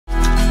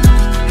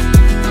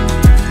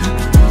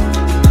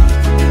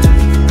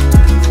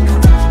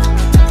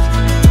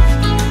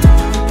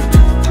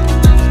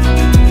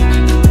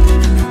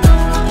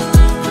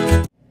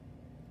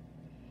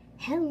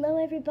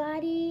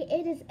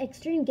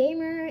Xtreme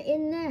Gamer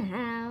in the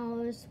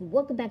house.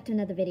 Welcome back to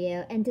another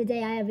video, and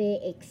today I have an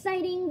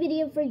exciting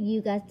video for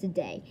you guys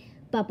today.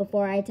 But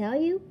before I tell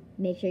you,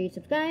 make sure you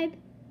subscribe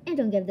and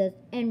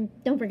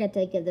don't forget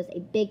to give this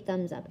a big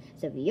thumbs up.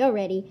 So if you're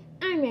ready,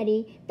 I'm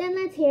ready. Then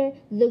let's hear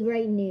the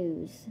great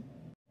news.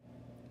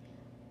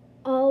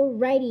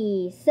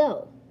 Alrighty,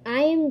 so I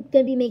am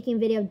gonna be making a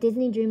video of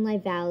Disney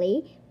Dreamlight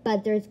Valley,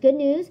 but there's good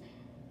news.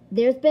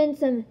 There's been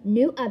some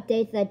new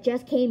updates that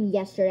just came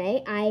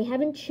yesterday. I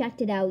haven't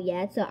checked it out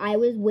yet, so I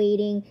was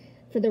waiting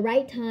for the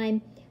right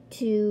time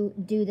to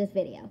do this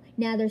video.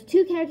 Now, there's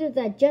two characters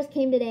that just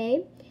came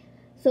today.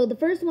 So the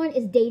first one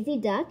is Daisy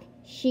Duck.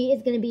 She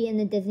is going to be in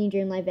the Disney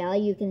Dreamlight Valley.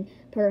 You can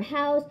put her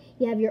house.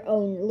 You have your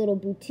own little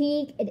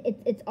boutique.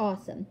 It's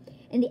awesome.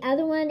 And the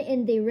other one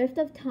in the Rift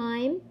of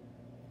Time,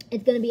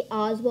 it's going to be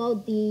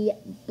Oswald, the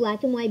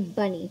black and white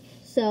bunny.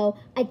 So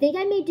I think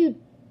I may do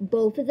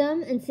both of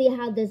them and see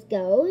how this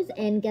goes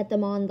and get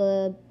them on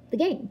the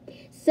game.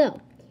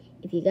 So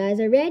if you guys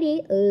are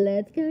ready,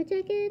 let's go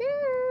check it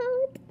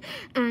out.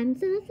 I'm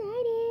so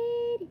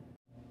excited.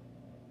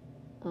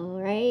 All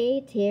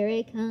right, here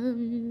it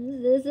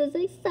comes. This is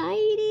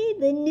exciting.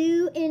 The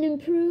new and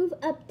improved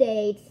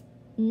updates,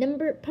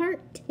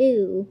 part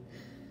 2.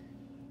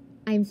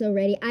 I'm so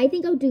ready. I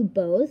think I'll do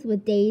both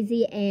with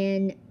Daisy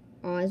and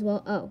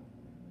Oswald. Oh,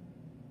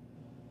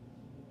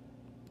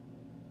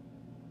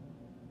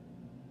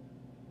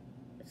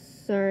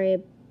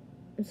 sorry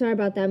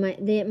about that.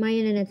 My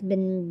internet's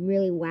been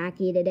really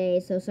wacky today,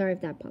 so sorry if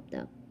that popped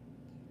up.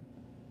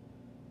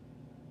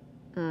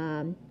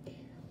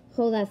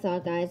 Hold that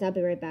thought, guys. I'll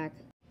be right back.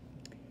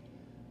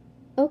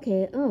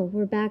 Okay, oh,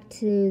 we're back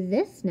to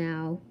this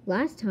now.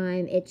 Last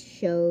time it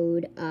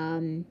showed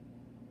the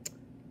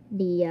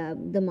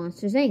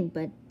Monsters Inc.,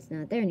 but it's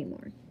not there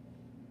anymore.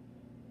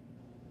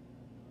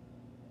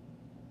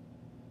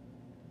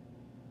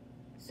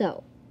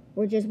 So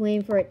we're just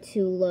waiting for it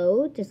to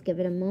load. Just give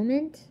it a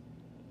moment.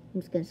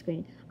 I'm just going to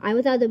screen. I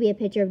thought there'd be a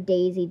picture of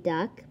Daisy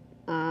Duck.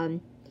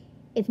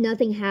 If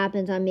nothing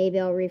happens, maybe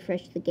I'll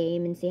refresh the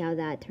game and see how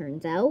that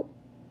turns out.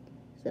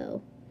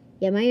 So,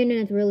 yeah, my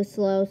internet's really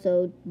slow,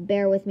 so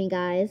bear with me,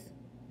 guys.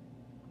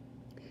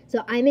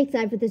 So I'm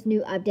excited for this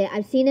new update.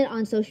 I've seen it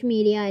on social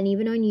media and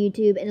even on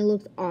YouTube, and it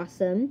looks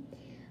awesome.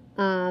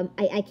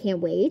 I can't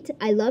wait.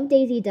 I love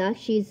Daisy Duck.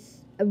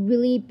 She's a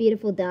really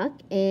beautiful duck,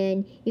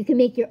 and you can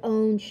make your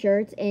own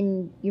shirts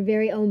and your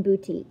very own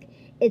boutique.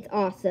 It's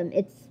awesome.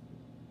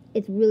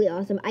 It's really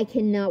awesome. I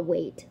cannot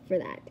wait for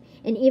that.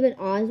 And even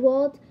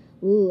Oswald,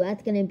 ooh,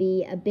 that's going to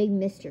be a big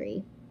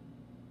mystery.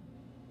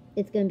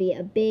 It's going to be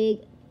a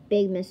big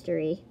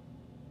mystery.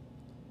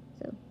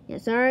 So, yeah,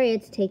 sorry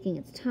it's taking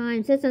its time.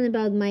 It said something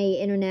about my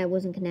internet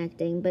wasn't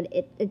connecting, but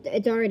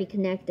it's already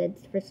connected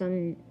for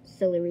some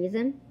silly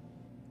reason.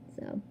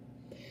 So,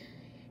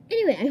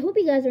 anyway, I hope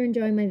you guys are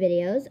enjoying my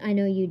videos. I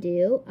know you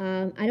do.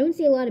 I don't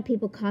see a lot of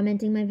people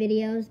commenting my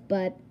videos,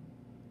 but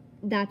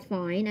that's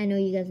fine. I know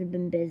you guys have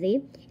been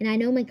busy. And I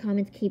know my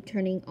comments keep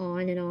turning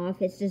on and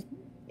off. It's just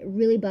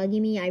really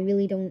bugging me. I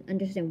really don't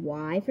understand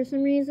why for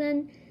some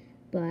reason.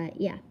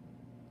 But, yeah.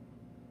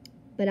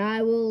 But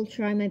I will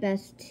try my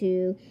best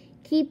to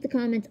keep the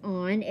comments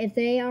on. If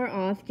they are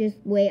off, just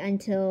wait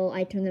until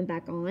I turn them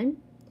back on.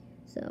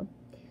 So,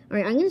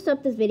 alright, I'm going to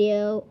stop this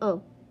video.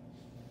 Oh,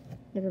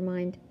 never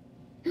mind.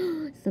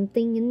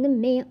 Something in the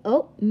mail.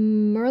 Oh,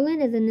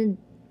 Merlin is in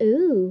the...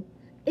 Ooh,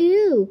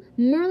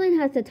 Merlin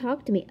has to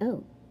talk to me.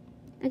 Oh,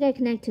 I gotta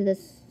connect to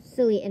this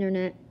silly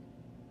internet.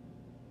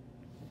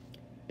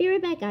 Be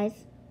right back,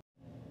 guys.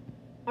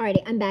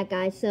 Alrighty, I'm back,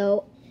 guys.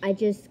 So, I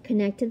just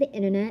connect to the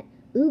internet.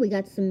 Ooh, we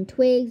got some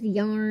twigs,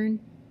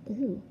 yarn.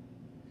 Ooh.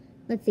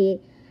 Let's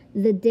see.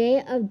 The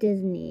Day of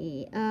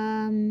Disney.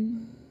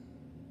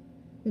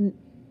 The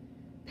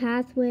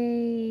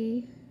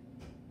pathway.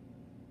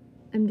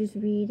 I'm just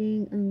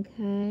reading.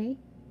 Okay.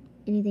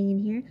 Anything in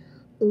here?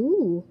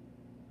 Ooh.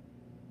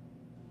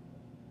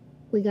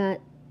 We got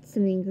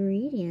some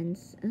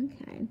ingredients.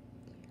 Okay.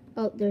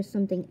 Oh, there's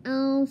something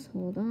else.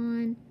 Hold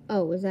on.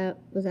 Oh, was that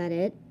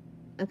it?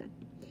 Okay.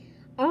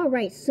 All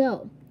right,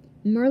 so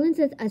Merlin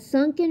says a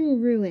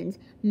sunken ruins.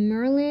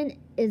 Merlin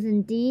is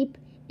in deep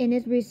in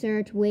his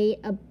research. Wait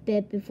a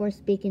bit before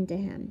speaking to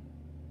him.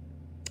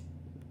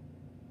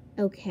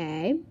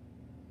 Okay.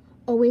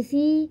 Oh, is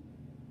he?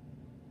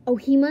 Oh,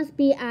 he must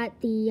be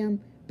at the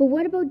but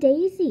what about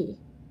Daisy?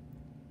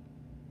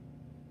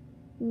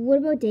 What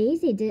about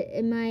Daisy?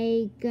 Am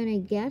I gonna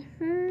get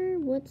her?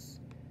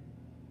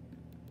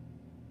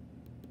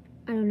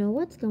 I don't know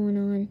what's going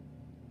on.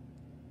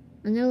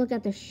 I'm gonna look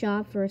at the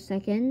shop for a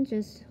second.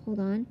 Just hold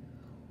on.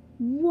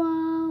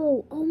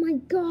 Whoa! Oh my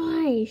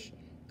gosh!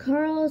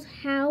 Carl's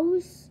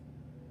house?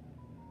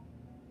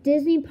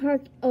 Disney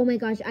Park. Oh my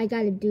gosh, I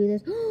gotta do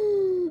this.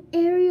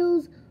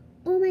 Ariel's.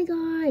 Oh my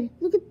god!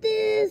 Look at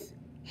this!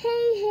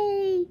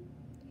 Hey!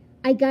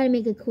 I gotta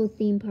make a cool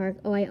theme park.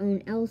 Oh, I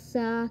own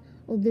Elsa.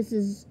 Oh, this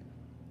is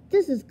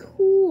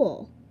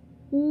cool.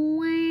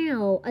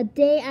 Wow, a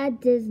day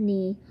at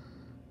Disney.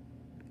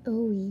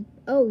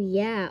 Oh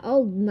yeah.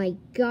 Oh my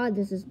god,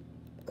 this is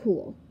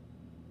cool.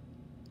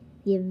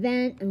 The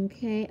event,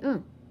 okay.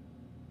 Oh,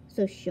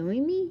 so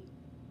showing me?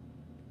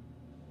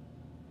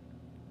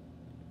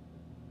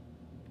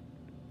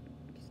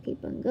 Just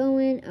keep on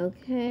going,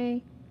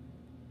 okay.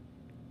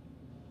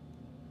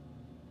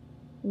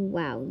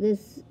 Wow,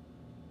 this...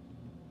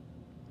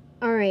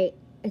 Alright,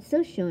 it's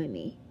still showing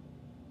me.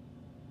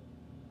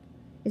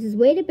 This is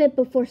wait a bit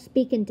before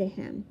speaking to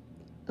him.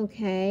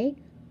 Okay.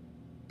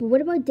 But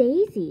what about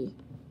Daisy?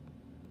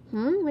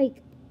 Huh?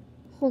 Like,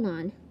 hold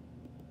on.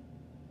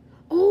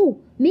 Oh,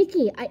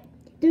 Mickey.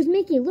 There's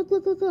Mickey. Look.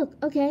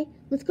 Okay,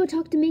 let's go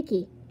talk to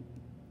Mickey.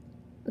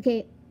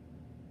 Okay.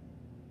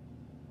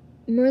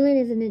 Merlin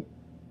isn't it.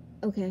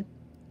 Okay.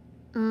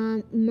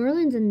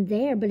 Merlin's in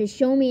there, but it's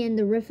showing me in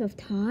the Rift of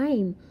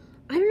Time.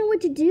 I don't know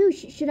what to do.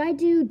 Should I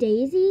do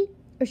Daisy?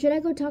 Or should I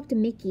go talk to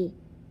Mickey?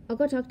 I'll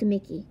go talk to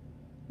Mickey.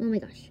 Oh my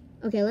gosh.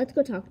 Okay, let's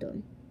go talk to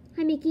him.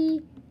 Hi,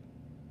 Mickey.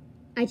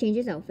 I changed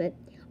his outfit.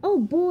 Oh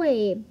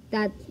boy,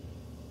 that's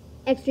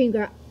Xtreme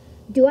girl.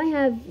 Do I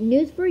have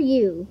news for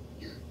you?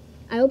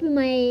 I opened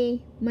my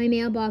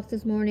mailbox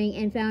this morning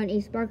and found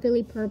a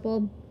sparkly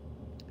purple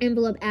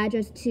envelope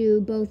addressed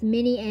to both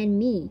Minnie and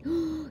me.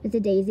 It's a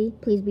Daisy.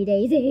 Please be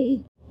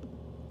Daisy.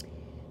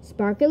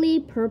 Sparkly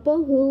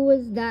purple? Who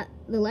was that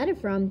the letter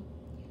from?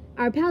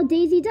 Our pal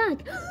Daisy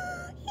Duck.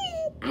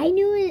 I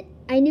knew it.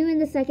 I knew in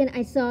the second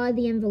I saw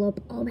the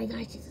envelope. Oh my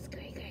gosh, this is great.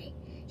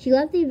 She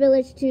left the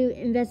village to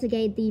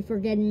investigate the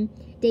forgotten.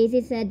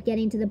 Daisy said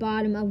getting to the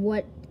bottom of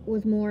what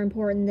was more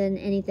important than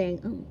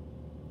anything.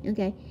 Oh,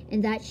 okay.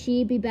 And that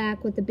she'd be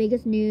back with the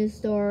biggest news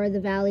story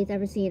the valley's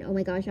ever seen. Oh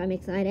my gosh, I'm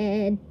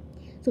excited.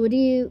 So what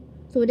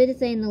did it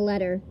say in the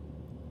letter?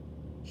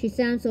 She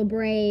sounds so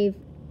brave.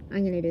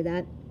 I'm gonna do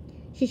that.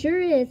 She sure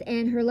is,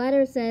 and her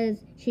letter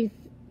says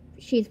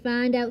she's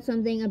found out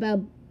something about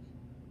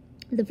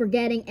the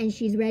forgetting and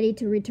she's ready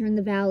to return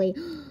the valley.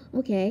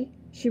 Okay.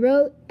 She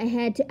wrote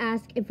ahead to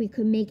ask if we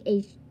could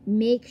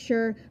make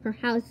sure her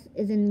house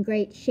is in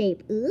great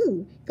shape.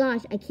 Ooh,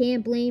 gosh, I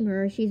can't blame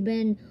her. She's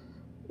been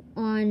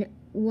on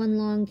one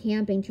long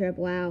camping trip.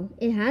 Wow,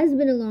 it has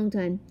been a long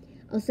time.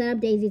 I'll set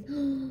up Daisy's.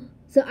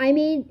 So I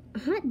made a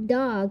hot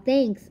dog.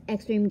 Thanks,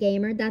 Xtreme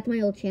Gamer. That's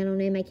my old channel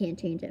name. I can't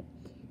change it.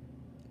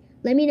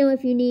 Let me know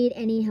if you need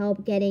any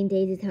help getting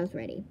Daisy's house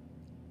ready.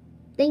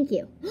 Thank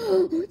you.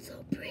 Oh, it's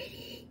so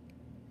pretty.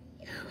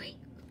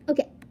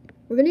 Okay,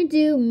 we're going to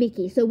do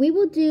Mickey. So we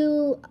will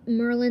do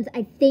Merlin's,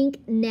 I think,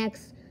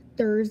 next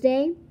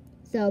Thursday.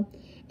 So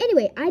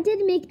anyway, I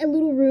did make a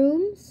little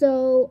room.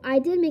 So I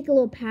did make a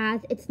little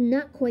path. It's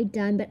not quite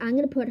done, but I'm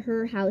going to put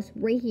her house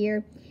right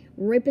here,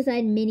 right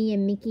beside Minnie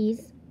and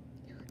Mickey's.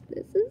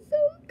 This is so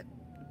cool.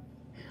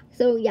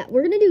 So yeah,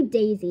 we're going to do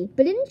Daisy.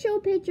 But it didn't show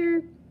a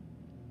picture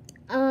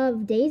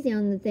of Daisy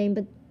on the thing,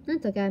 but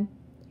that's okay.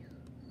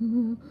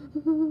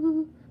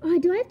 Oh,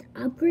 do I have to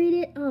upgrade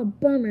it? Oh,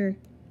 bummer.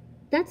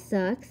 That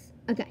sucks.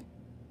 Okay.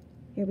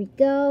 Here we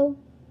go.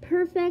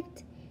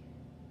 Perfect.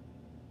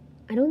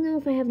 I don't know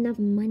if I have enough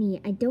money.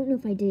 I don't know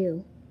if I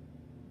do.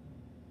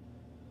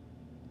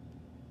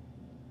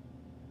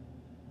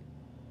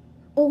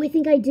 Oh, I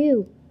think I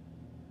do.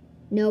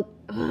 Nope.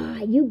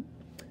 You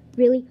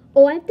really?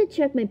 Oh, I have to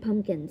check my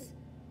pumpkins.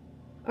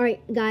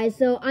 Alright, guys.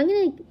 So I'm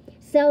going to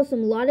sell a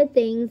lot of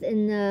things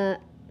in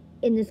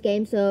this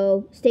game.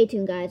 So stay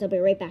tuned, guys. I'll be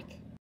right back.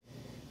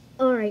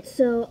 Alright,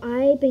 so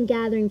I've been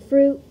gathering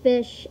fruit,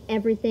 fish,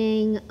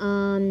 everything.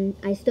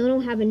 I still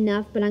don't have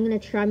enough, but I'm going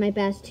to try my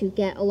best to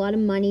get a lot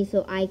of money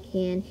so I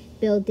can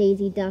build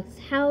Daisy Duck's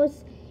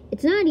house.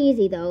 It's not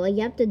easy, though. Like,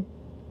 you have to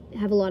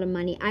have a lot of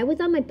money. I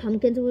thought my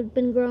pumpkins would have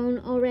been grown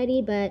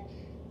already, but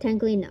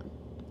technically, no.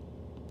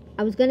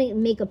 I was going to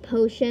make a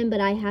potion,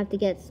 but I have to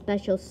get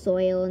special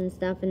soil and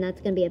stuff, and that's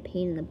going to be a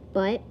pain in the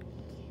butt.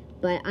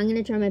 But I'm going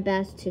to try my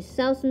best to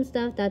sell some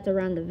stuff that's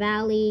around the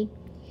valley.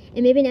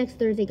 And maybe next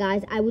Thursday,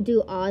 guys, I will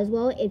do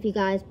Oswald if you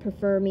guys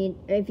prefer me,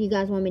 or if you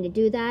guys want me to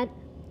do that.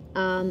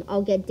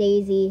 I'll get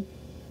Daisy,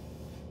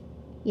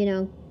 you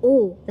know.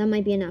 Ooh, that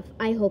might be enough.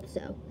 I hope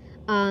so.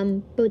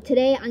 But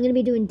today, I'm going to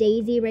be doing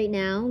Daisy right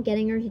now,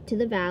 getting her to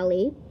the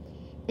valley.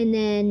 And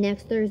then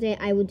next Thursday,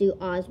 I will do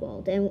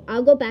Oswald. And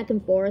I'll go back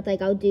and forth.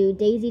 Like, I'll do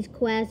Daisy's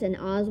quest and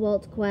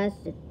Oswald's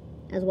quest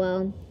as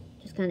well.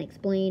 Just kind of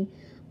explain.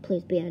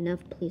 Please be enough.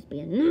 Please be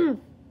enough.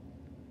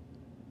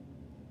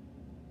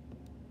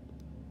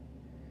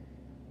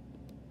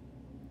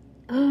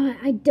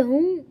 I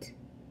don't.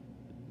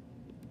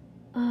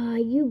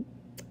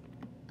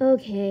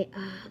 Okay.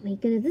 Oh, my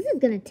goodness. This is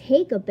going to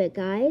take a bit,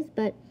 guys.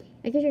 But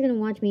I guess you're going to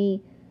watch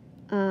me.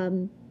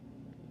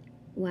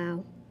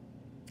 Wow.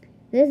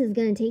 This is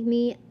going to take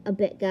me a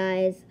bit,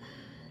 guys.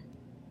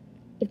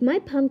 If my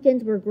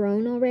pumpkins were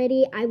grown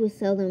already, I would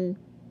sell them.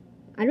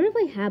 I don't know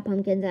if I have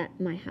pumpkins at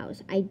my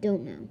house. I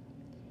don't know.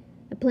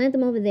 I plant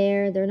them over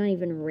there. They're not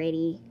even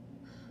ready.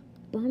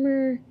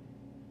 Bummer.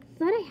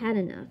 Thought I had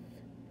enough.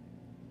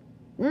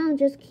 Well,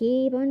 just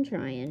keep on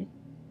trying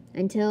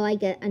until I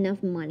get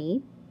enough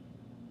money.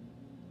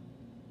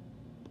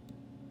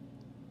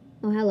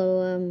 Oh,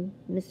 hello,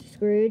 Mr.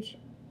 Scrooge.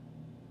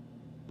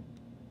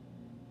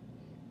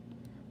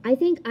 I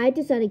think I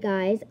decided,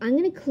 guys, I'm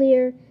going to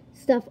clear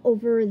stuff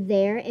over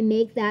there and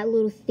make that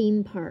little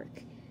theme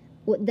park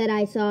that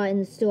I saw in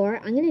the store.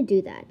 I'm going to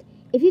do that.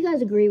 If you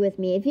guys agree with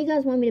me, if you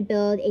guys want me to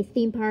build a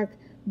theme park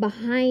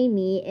behind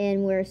me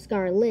and where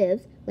Scar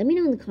lives, let me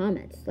know in the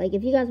comments. Like,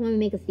 if you guys want me to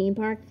make a theme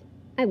park,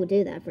 I will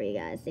do that for you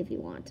guys if you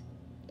want.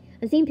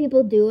 I've seen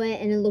people do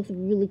it, and it looks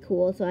really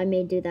cool, so I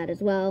may do that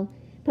as well.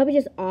 Probably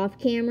just off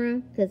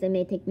camera, because it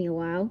may take me a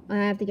while. I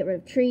have to get rid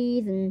of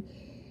trees, and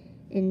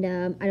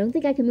I don't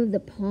think I can move the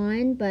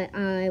pond, but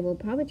I will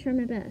probably try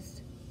my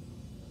best.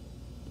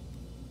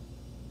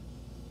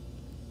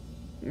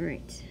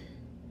 Alright.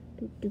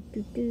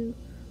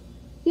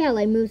 Yeah,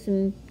 like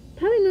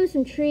probably move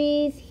some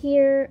trees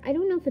here. I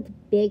don't know if it's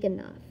big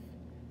enough.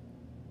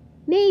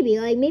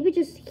 Maybe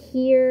just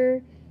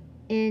here,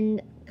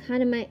 and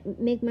kind of might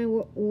make my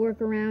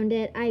work around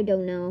it. I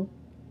don't know,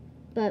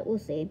 but we'll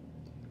see.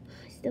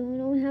 I still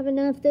don't have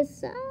enough. This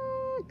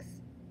sucks.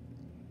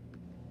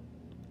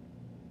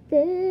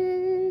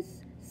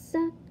 This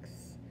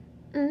sucks.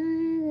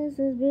 This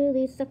is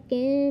really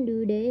sucking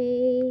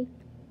today.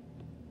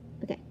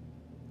 Okay.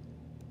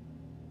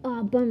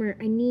 Oh, bummer.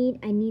 I need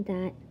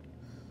that.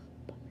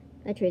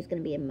 That tree is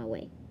gonna be in my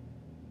way.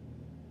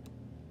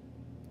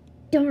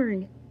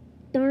 Darn.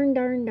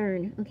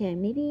 Darn. Okay,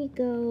 maybe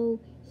go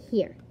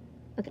here.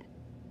 Okay.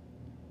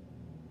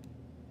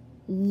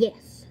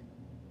 Yes.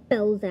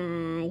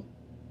 Bullseye.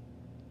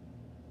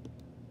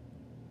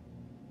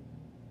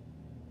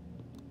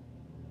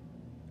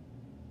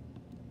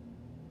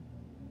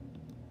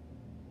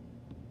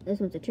 This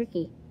one's a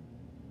tricky.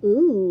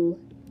 Ooh.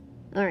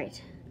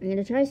 Alright. I'm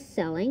gonna try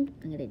selling.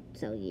 I'm gonna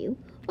sell you.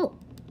 Oh.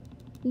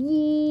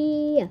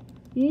 Yeah.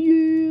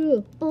 Yeah.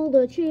 All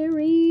the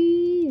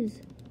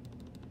cherries.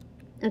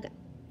 Okay.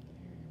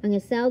 I'm gonna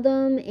sell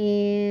them,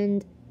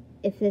 and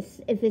if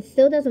it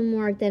still doesn't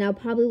work, then I'll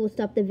probably will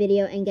stop the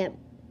video and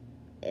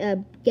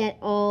get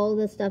all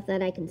the stuff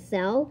that I can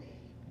sell,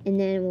 and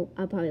then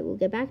I'll probably will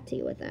get back to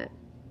you with that.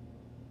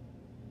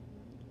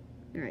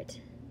 All right.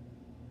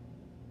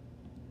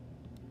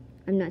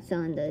 I'm not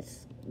selling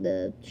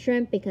the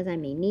shrimp because I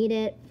may need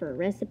it for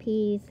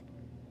recipes.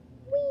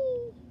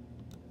 Whee!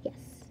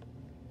 Yes.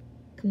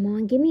 Come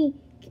on, give me.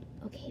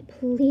 Okay,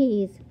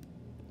 please.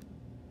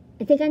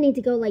 I think I need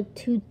to go like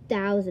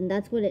 2,000.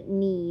 That's what it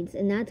needs.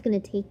 And that's going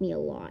to take me a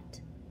lot.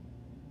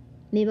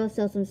 Maybe I'll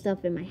sell some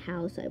stuff in my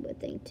house, I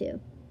would think,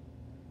 too.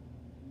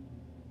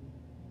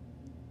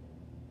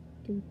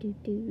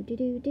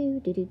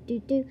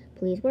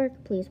 Please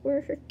work. Please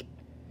work.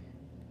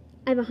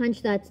 I have a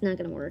hunch that's not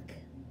going to work.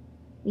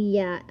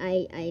 Yeah,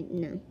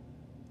 no.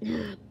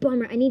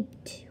 Bummer. I need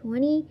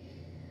 20.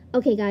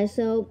 Okay, guys,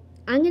 so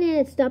I'm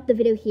going to stop the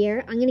video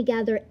here. I'm going to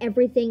gather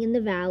everything in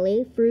the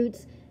valley.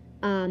 Fruits,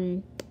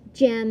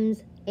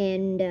 gems,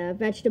 and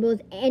vegetables,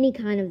 any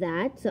kind of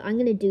that. So I'm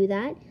going to do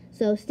that.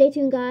 So stay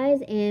tuned,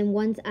 guys, and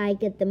once I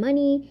get the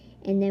money,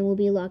 and then we'll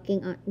be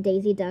locking on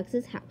Daisy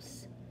Ducks'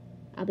 house.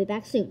 I'll be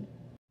back soon.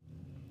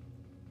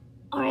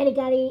 Alright,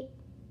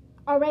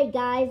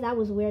 guys, that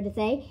was weird to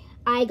say.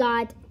 I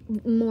got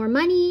more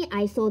money.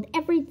 I sold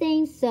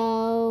everything,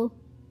 so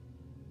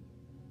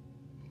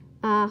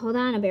hold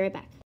on, I'll be right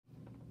back.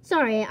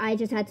 Sorry, I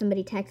just had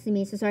somebody texting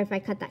me, so sorry if I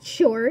cut that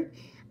short.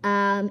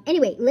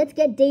 Anyway, let's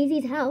get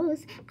Daisy's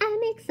house. I'm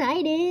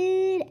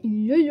excited.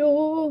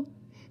 Yeah.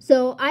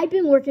 So I've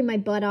been working my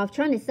butt off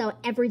trying to sell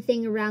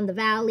everything around the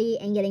valley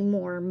and getting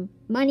more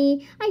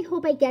money. I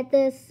hope I get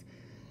this.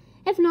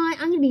 If not,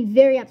 I'm going to be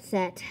very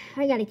upset.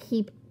 I got to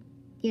keep,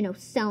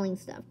 selling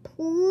stuff.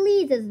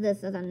 Please,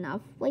 this is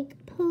enough? Like,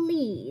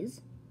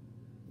 please.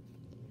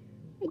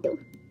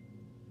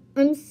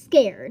 I'm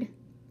scared.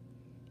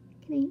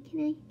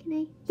 Can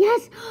I?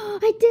 Yes!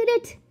 I did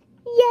it!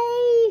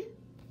 Yay!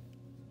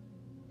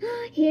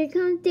 Here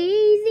comes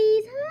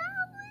Daisy's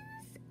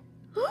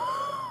house.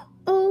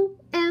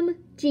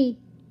 OMG.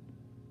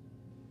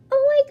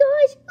 Oh my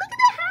gosh, look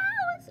at the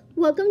house.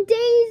 Welcome,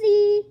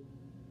 Daisy.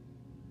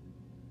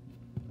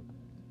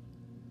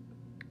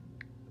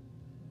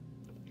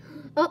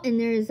 Oh, and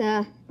there's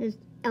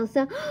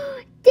Elsa.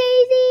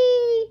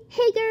 Daisy!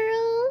 Hey,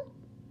 girl.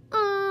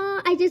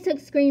 Aw, I just took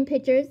screen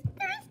pictures.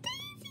 There's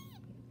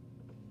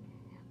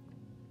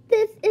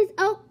Daisy.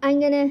 I'm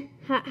gonna,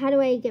 how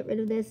do I get rid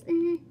of this?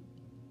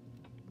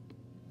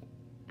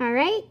 All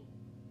right,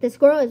 the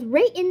squirrel is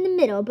right in the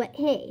middle, but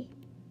hey.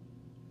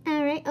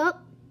 All right,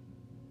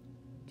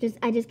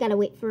 I just gotta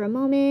wait for a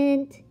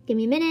moment. Give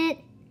me a minute.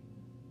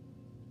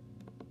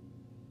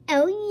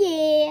 Oh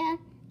yeah,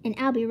 and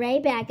I'll be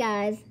right back,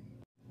 guys.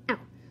 Ow.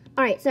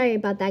 All right, sorry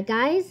about that,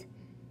 guys.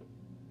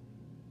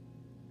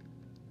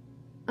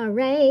 All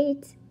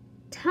right,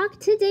 talk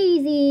to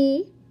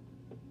Daisy.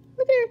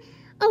 Look at her.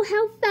 Oh,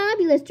 how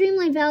fabulous.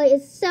 Dreamlight Valley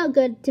is so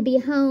good to be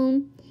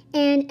home.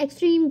 And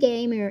Xtreme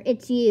Gamer,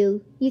 it's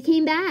you. You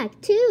came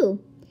back,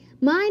 too.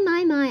 My,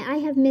 I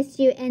have missed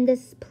you and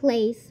this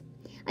place.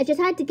 I just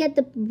had to get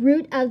the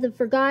root of the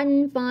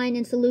forgotten, find,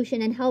 and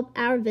solution and help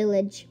our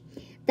village.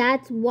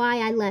 That's why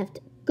I left.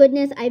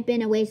 Goodness, I've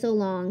been away so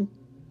long.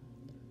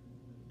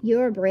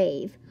 You're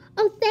brave.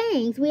 Oh,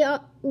 thanks. We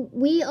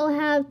all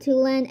have to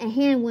lend a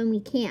hand when we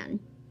can.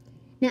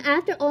 Now,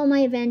 after all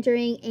my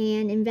adventuring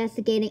and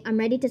investigating, I'm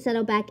ready to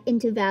settle back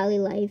into valley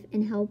life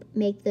and help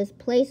make this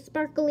place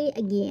sparkly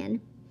again.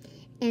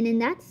 And in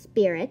that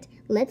spirit,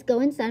 let's go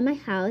inside my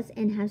house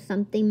and have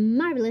something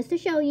marvelous to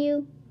show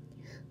you.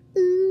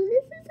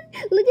 Ooh,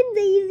 look at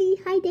Daisy.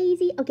 Hi,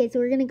 Daisy. Okay, so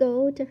we're going to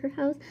go to her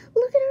house.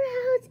 Look at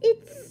her house.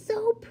 It's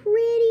so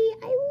pretty.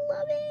 I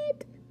love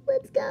it.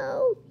 Let's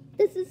go.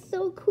 This is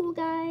so cool,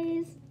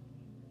 guys.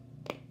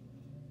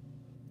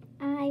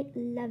 I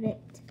love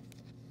it.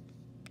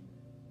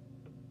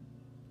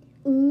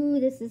 Ooh,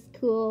 this is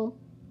cool.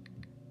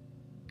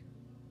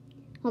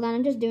 Hold on,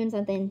 I'm just doing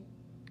something.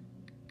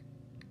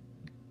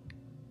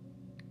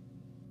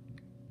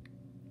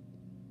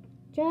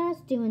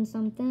 Just doing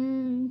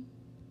something.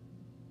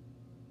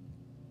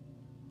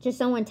 Just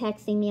someone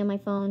texting me on my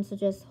phone, so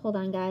just hold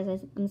on, guys.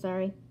 I'm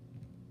sorry.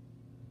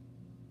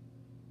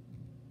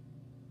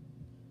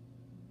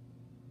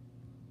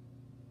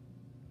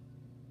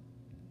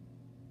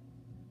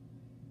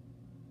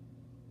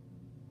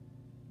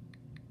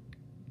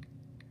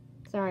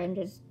 Sorry, I'm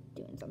just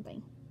doing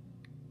something.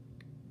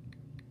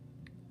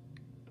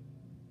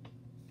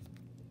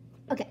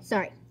 Okay,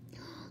 sorry.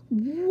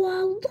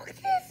 Whoa, look at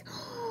this.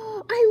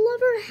 I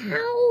love her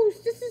house.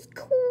 This is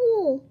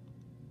cool.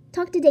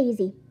 Talk to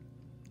Daisy.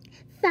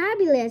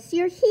 Fabulous,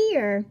 you're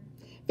here.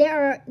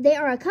 There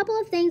are a couple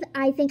of things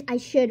I think I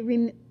should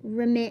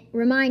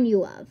remind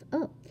you of.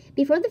 Oh,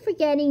 before the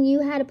forgetting, you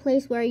had a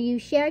place where you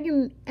shared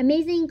your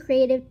amazing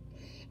creative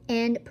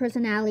and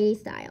personality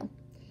style.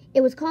 It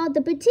was called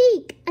The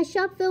Boutique, a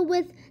shop filled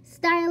with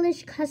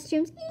stylish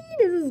costumes.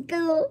 This is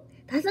cool.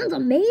 That sounds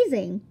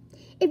amazing.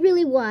 It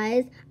really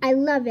was. I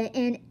love it,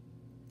 and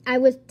I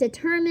was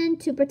determined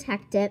to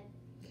protect it.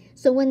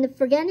 So when the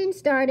forgetting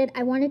started,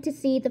 I wanted to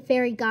see the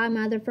fairy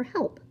godmother for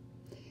help.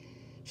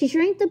 She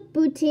shrank the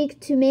boutique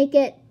to make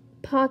it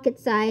pocket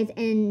size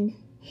and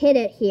hid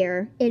it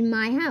here in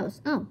my house.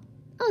 Oh,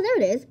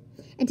 there it is.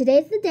 And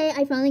today's the day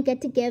I finally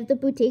get to give the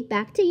boutique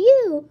back to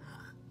you.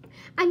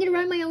 I'm going to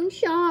run my own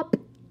shop.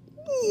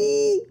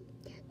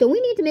 Don't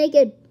we need to make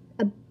it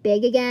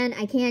big again?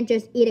 I can't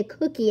just eat a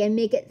cookie and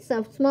make it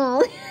so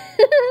small.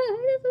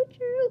 That's so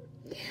true.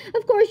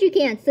 Of course you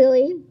can't,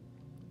 silly.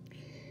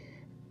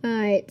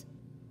 Alright.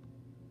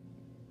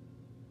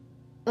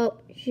 Oh,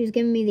 she's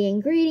giving me the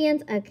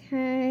ingredients.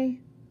 Okay.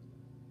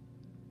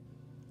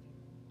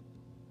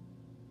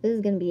 This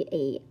is going to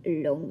be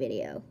a long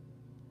video.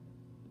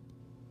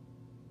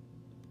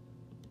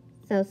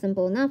 So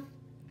simple enough.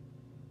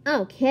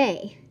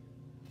 Okay.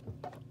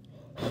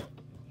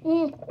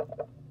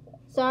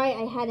 Sorry,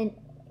 I had an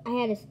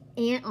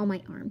ant on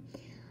my arm.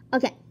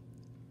 Okay.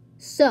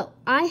 So,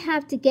 I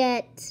have to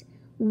get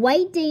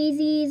white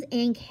daisies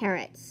and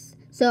carrots.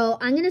 So,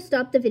 I'm going to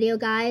stop the video,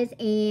 guys,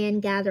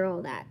 and gather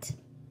all that.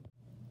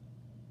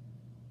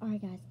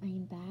 Alright, guys, I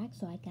am back.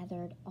 So, I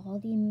gathered all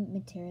the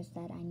materials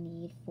that I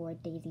need for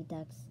Daisy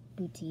Duck's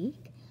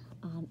boutique.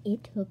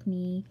 It took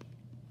me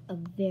a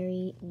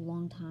very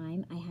long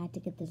time. I had to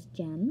get this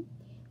gem,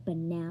 but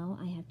now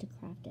I have to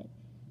craft it.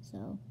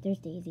 So, there's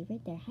Daisy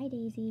right there. Hi,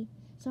 Daisy.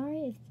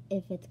 Sorry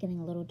if it's getting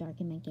a little dark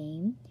in my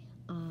game.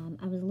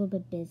 I was a little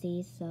bit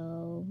busy,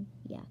 so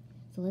yeah.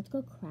 So let's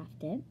go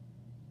craft it.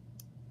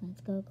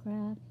 Let's go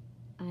craft.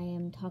 I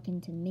am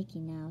talking to Mickey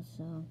now,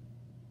 so.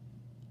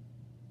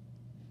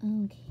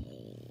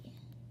 Okay.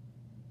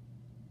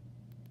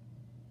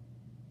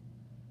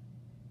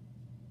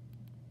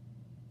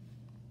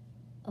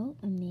 Oh,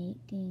 I'm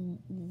making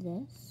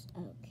this.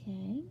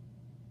 Okay.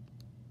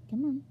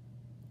 Come on.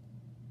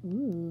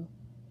 Ooh.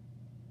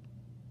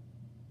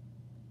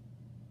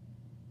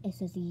 It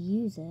says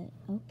use it.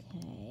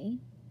 Okay.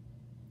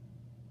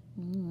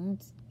 Well,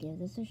 let's give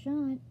this a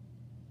shot.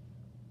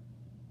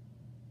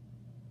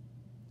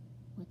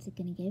 What's it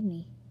gonna give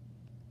me?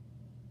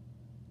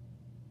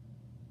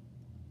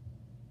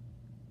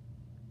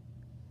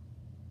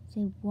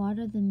 Say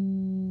water the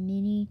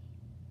mini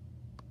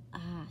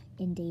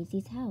in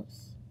Daisy's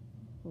house.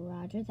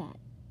 Roger that.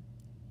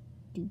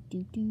 Do.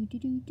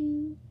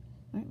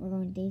 Alright, we're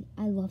going to Daisy.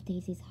 I love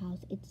Daisy's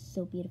house. It's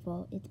so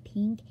beautiful. It's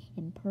pink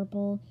and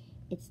purple.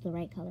 It's the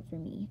right color for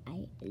me.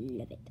 I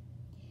love it.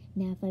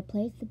 Now, if I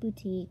place the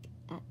boutique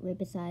right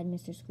beside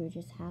Mr.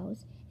 Scrooge's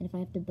house, and if I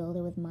have to build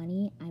it with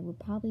money, I would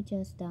probably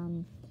just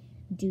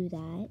do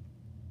that.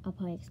 I'll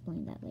probably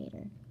explain that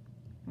later.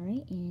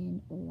 Alright,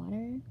 and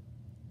water.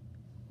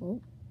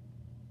 Oh.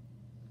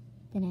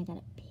 Then I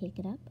gotta pick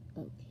it up.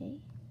 Okay.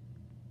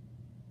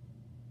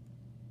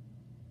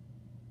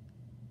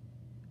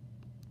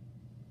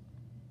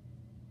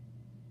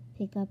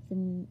 Pick up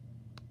the...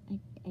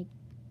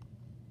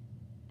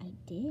 I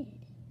did.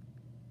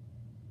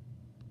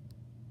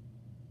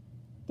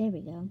 There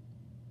we go.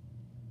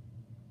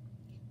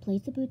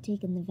 Place the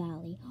boutique in the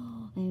valley.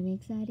 Oh, I am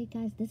excited,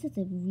 guys. This is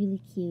a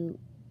really cute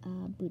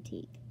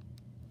boutique.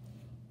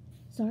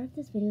 Sorry if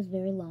this video is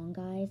very long,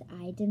 guys.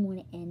 I didn't want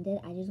to end it.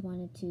 I just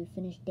wanted to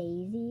finish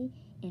Daisy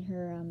and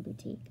her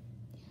boutique.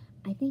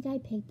 I think I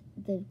picked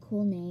the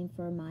cool name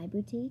for my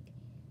boutique.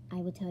 I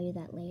will tell you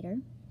that later.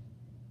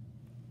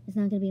 It's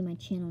not going to be my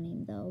channel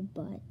name though,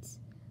 but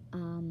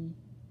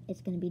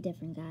it's going to be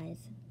different,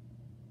 guys.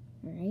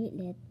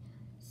 Alright,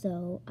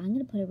 so I'm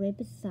going to put it right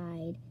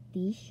beside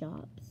these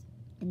shops,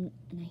 and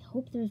I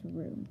hope there's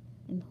room.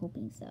 I'm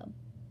hoping so.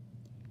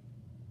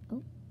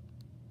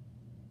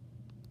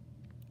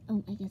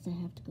 Oh, I guess I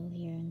have to go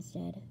here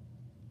instead.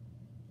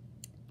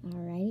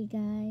 Alrighty,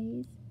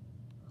 guys.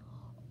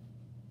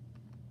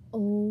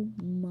 Oh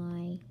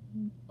my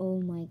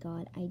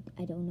god.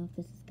 I don't know if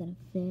this is gonna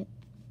fit.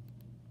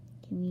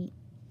 Can we,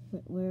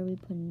 where are we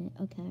putting it?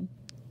 Okay.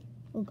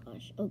 Oh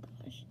gosh.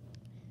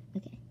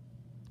 Okay.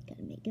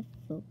 Gotta make it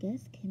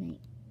focus. Can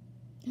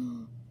I?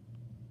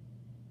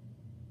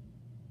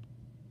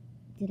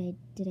 Did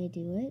I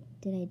do it?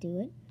 Did I do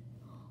it?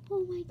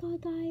 Oh my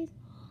god, guys.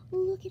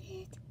 Look at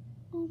it.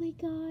 Oh my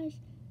gosh.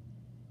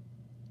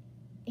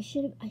 I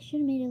should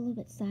have made it a little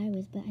bit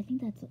sideways, but I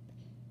think that's,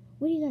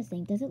 what do you guys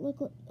think? Does it look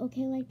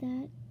okay like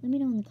that? Let me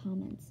know in the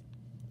comments.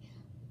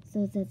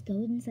 So it says go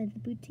inside the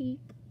boutique.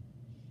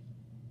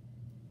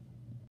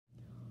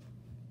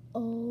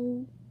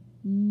 Oh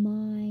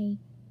my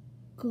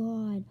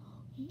god.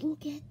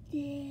 Look at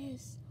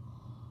this.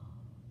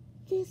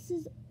 This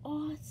is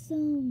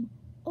awesome.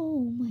 Oh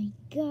my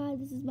god,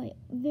 this is my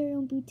very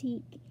own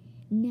boutique.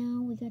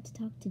 Now we got to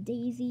talk to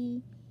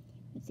Daisy.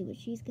 Let's see what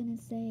she's gonna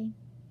say.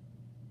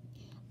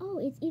 Oh,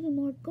 it's even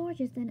more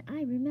gorgeous than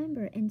I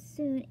remember, and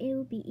soon it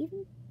will be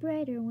even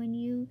brighter when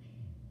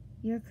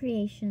your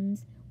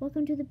creations.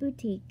 Welcome to the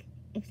boutique,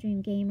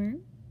 Xtreme Gamer.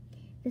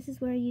 This is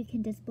where you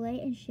can display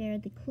and share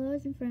the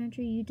clothes and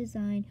furniture you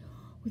design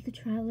with the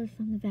travelers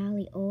from the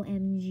valley.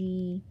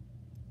 OMG.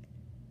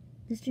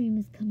 This dream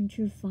is coming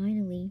true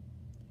finally.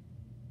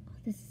 Oh,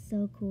 this is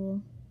so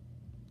cool.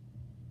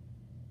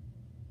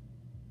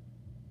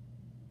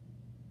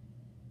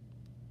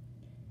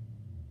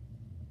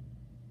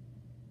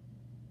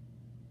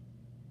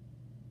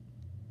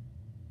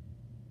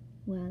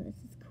 Wow, this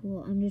is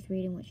cool. I'm just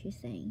reading what she's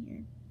saying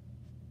here.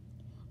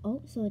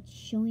 Oh, so it's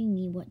showing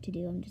me what to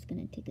do. I'm just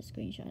going to take a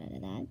screenshot out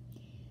of that.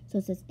 So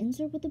it says,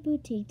 insert with the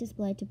boutique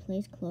display to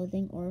place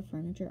clothing or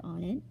furniture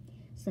on it.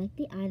 Select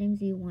the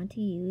items you want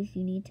to use.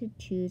 You need to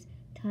choose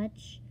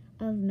Touch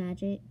of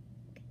Magic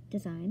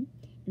Design.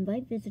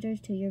 Invite visitors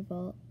to your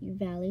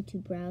valley to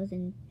browse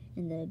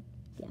yeah.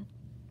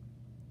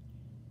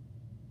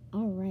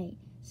 Alright,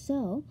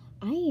 so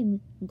I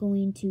am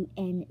going to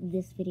end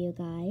this video,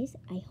 guys.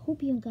 I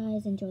hope you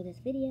guys enjoy this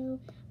video.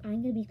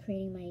 I'm going to be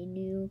creating my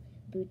new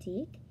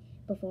boutique.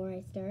 Before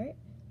I start,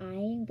 I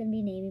am going to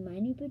be naming my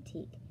new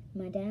boutique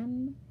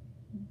Madame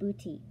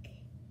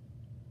Boutique.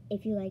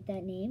 If you like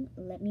that name,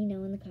 let me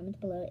know in the comments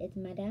below. It's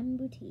Madame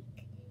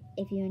Boutique.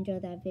 If you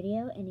enjoyed that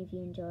video and if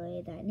you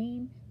enjoy that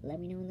name, let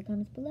me know in the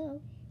comments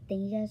below.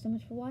 Thank you guys so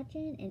much for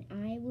watching, and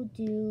I will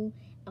do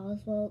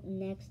Oswald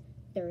next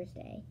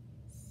Thursday.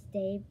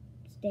 Stay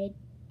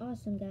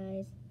awesome,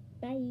 guys.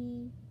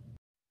 Bye.